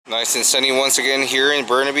Nice and sunny once again here in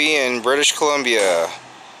Burnaby in British Columbia.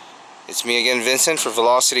 It's me again, Vincent, for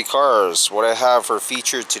Velocity Cars. What I have for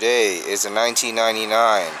feature today is a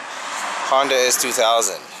 1999 Honda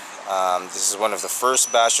S2000. This is one of the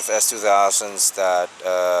first batch of S2000s that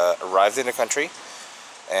arrived in the country.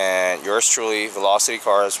 And yours truly, Velocity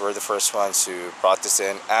Cars, were the first ones who brought this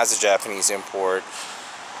in as a Japanese import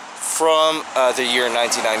from the year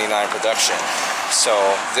 1999 production. So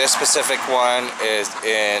this specific one is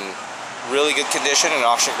in really good condition, an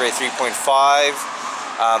auction grade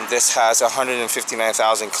 3.5. This has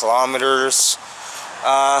 159,000 kilometers.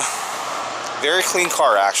 Very clean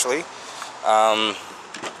car, actually.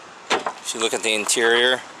 If you look at the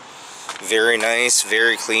interior, very nice,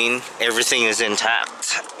 very clean. Everything is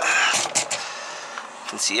intact. You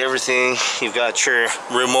can see everything. You've got your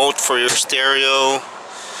remote for your stereo.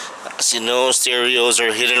 As you know, stereos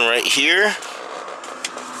are hidden right here.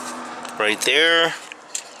 Right there.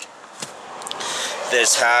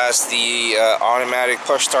 This has the automatic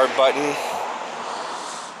push start button.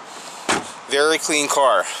 Very clean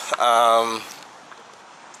car.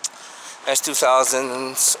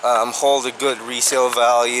 S2000s hold a good resale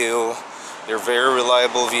value. They're very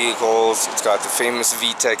reliable vehicles. It's got the famous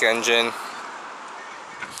VTEC engine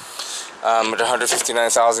at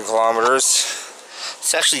 159,000 kilometers.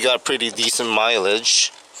 It's actually got pretty decent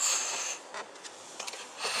mileage.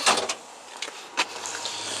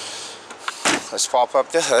 Let's pop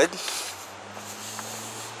up the hood.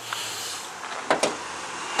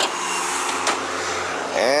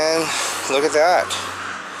 And look at that.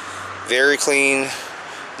 Very clean,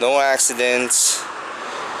 no accidents.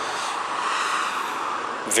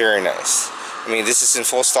 Very nice. I mean, this is in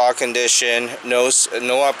full stock condition, no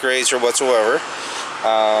upgrades or whatsoever.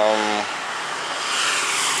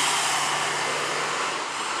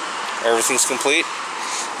 Everything's complete.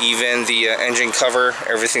 Even the engine cover,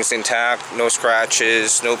 everything's intact, no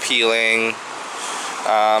scratches, no peeling.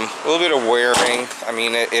 A little bit of wearing. I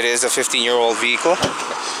mean, it is a 15-year-old vehicle.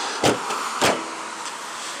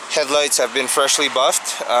 Headlights have been freshly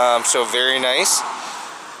buffed, so very nice.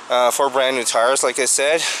 4 brand new tires, like I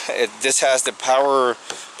said. This has the power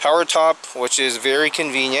top, which is very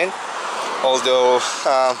convenient. Although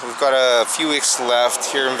we've got a few weeks left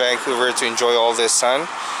here in Vancouver to enjoy all this sun.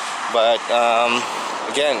 But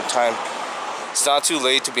again, it's not too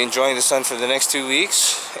late to be enjoying the sun for the next 2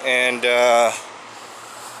 weeks. And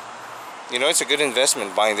you know, it's a good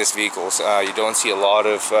investment buying this vehicle. You don't see a lot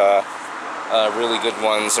of really good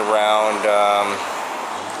ones around.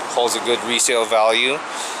 Holds a good resale value.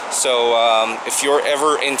 So if you're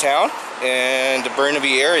ever in town in the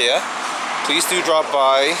Burnaby area, please do drop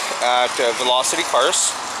by at Velocity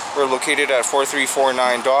Cars. We're located at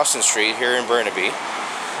 4349 Dawson Street here in Burnaby.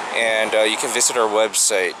 And you can visit our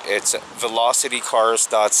website. It's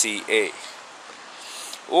velocitycars.ca.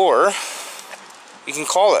 Or you can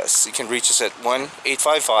call us. You can reach us at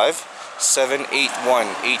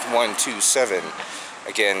 1-855-781-8127.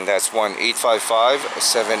 Again, that's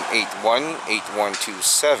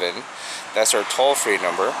 1-855-781-8127. That's our toll-free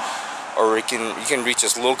number. Or you can reach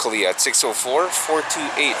us locally at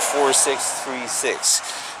 604-428-4636.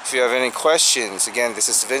 If you have any questions, again, this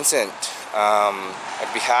is Vincent.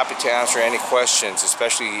 I'd be happy to answer any questions,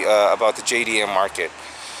 especially about the JDM market.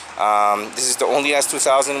 This is the only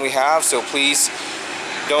S2000 we have, so please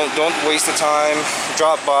don't waste the time.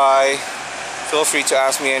 Drop by. Feel free to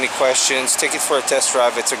ask me any questions. Take it for a test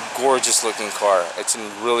drive. It's a gorgeous looking car. It's in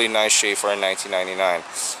really nice shape for a 1999.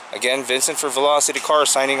 Again, Vincent for Velocity Cars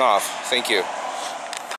signing off. Thank you.